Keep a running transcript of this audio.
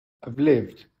I've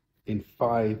lived in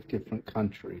 5 different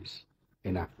countries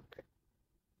in Africa.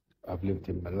 I've lived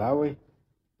in Malawi,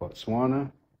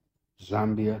 Botswana,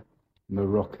 Zambia,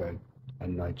 Morocco,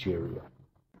 and Nigeria.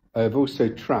 I have also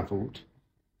travelled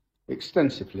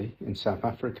extensively in South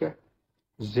Africa,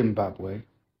 Zimbabwe,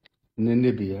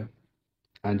 Namibia,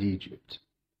 and Egypt.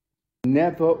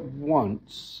 Never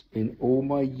once in all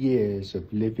my years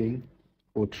of living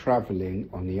or travelling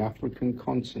on the African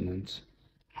continent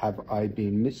have I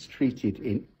been mistreated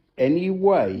in any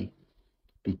way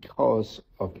because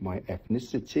of my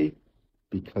ethnicity,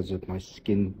 because of my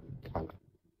skin colour.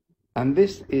 And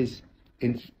this is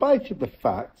in spite of the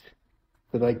fact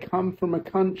that I come from a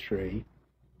country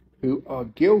who are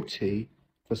guilty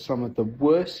for some of the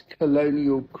worst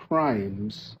colonial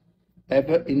crimes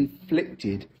ever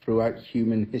inflicted throughout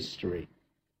human history.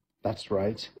 That's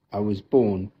right, I was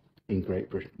born in Great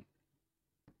Britain.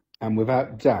 And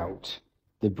without doubt,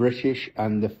 the British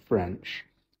and the French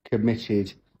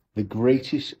committed the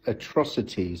greatest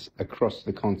atrocities across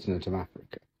the continent of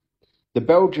Africa. The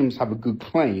Belgians have a good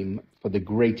claim for the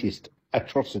greatest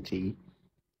atrocity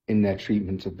in their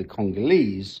treatment of the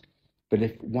Congolese, but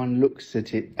if one looks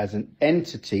at it as an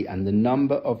entity and the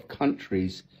number of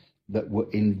countries that were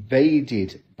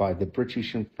invaded by the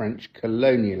British and French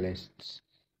colonialists,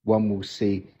 one will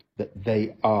see that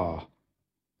they are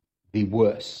the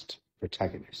worst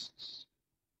protagonists.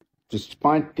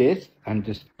 Despite this, and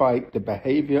despite the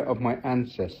behavior of my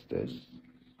ancestors,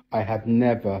 I have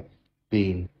never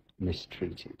been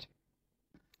mistreated.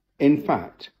 In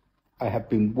fact, I have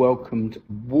been welcomed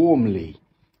warmly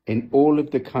in all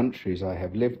of the countries I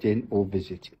have lived in or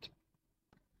visited.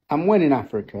 And when in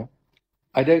Africa,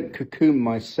 I don't cocoon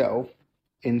myself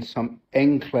in some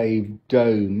enclave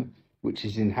dome which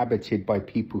is inhabited by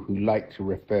people who like to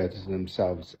refer to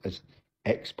themselves as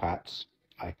expats.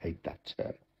 I hate that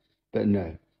term. But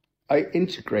no, I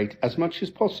integrate as much as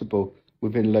possible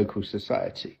within local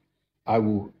society. I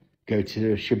will go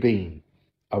to a shebeen.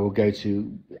 I will go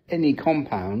to any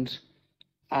compound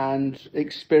and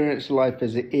experience life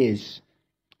as it is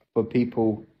for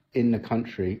people in the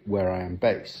country where I am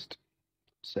based.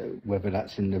 So whether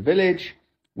that's in the village,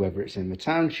 whether it's in the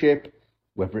township,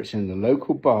 whether it's in the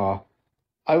local bar,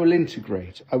 I will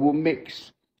integrate, I will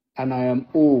mix, and I am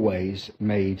always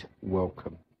made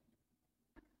welcome.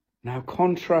 Now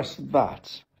contrast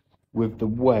that with the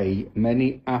way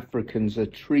many Africans are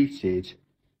treated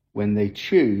when they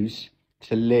choose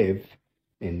to live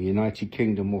in the United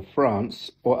Kingdom or France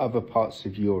or other parts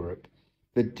of Europe.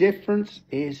 The difference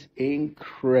is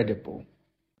incredible.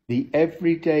 The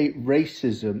everyday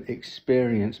racism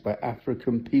experienced by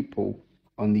African people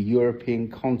on the European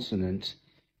continent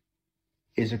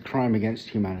is a crime against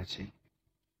humanity.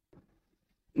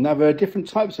 Now, there are different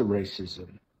types of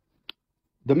racism.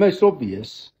 The most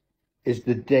obvious is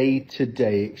the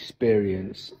day-to-day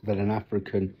experience that an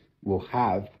African will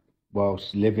have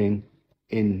whilst living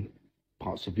in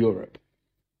parts of Europe.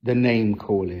 The name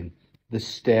calling, the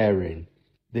staring,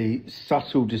 the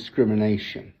subtle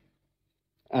discrimination.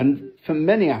 And for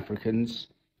many Africans,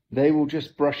 they will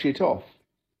just brush it off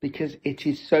because it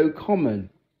is so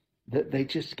common that they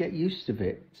just get used to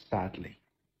it, sadly.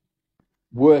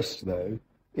 Worse, though,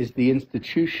 is the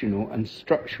institutional and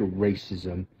structural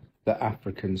racism that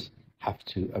Africans have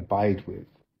to abide with.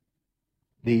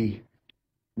 The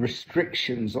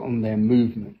restrictions on their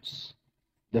movements,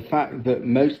 the fact that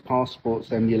most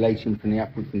passports emulating from the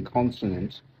African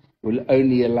continent will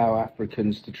only allow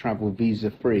Africans to travel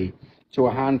visa-free to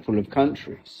a handful of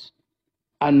countries.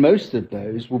 And most of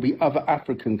those will be other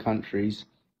African countries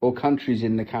or countries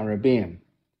in the Caribbean.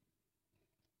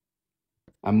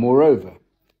 And moreover,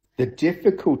 the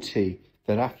difficulty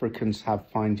that Africans have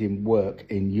finding work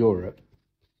in Europe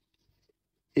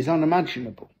is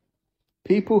unimaginable.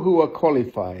 People who are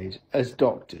qualified as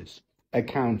doctors,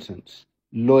 accountants,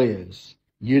 lawyers,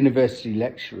 university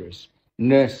lecturers,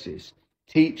 nurses,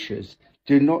 teachers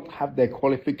do not have their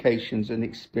qualifications and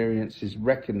experiences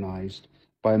recognised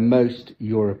by most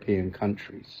European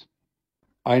countries.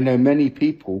 I know many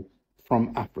people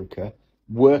from Africa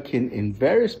working in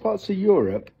various parts of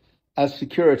Europe as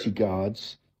security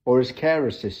guards or as care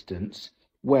assistants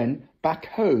when back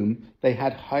home they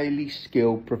had highly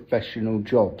skilled professional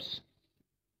jobs.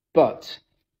 But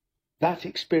that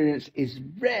experience is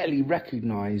rarely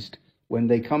recognised when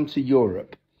they come to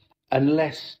Europe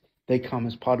unless they come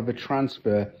as part of a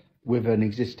transfer with an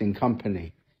existing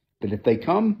company. But if they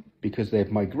come because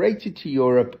they've migrated to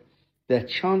Europe, their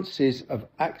chances of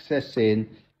accessing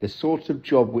the sort of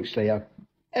job which they are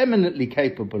eminently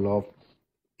capable of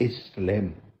is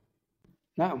slim.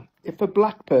 Now, if a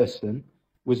black person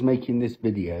was making this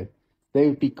video they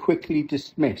would be quickly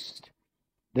dismissed.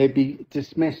 They'd be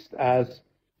dismissed as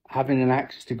having an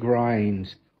axe to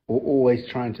grind or always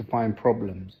trying to find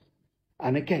problems.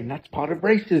 And again, that's part of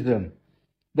racism.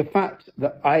 The fact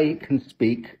that I can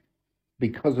speak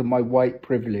because of my white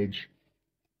privilege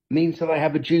means that I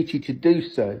have a duty to do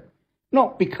so,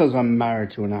 not because I'm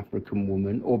married to an African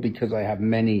woman or because I have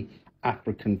many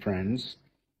African friends,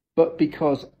 but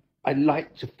because I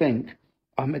like to think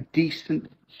I'm a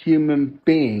decent human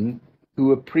being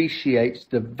who appreciates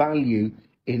the value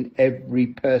in every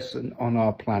person on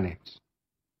our planet.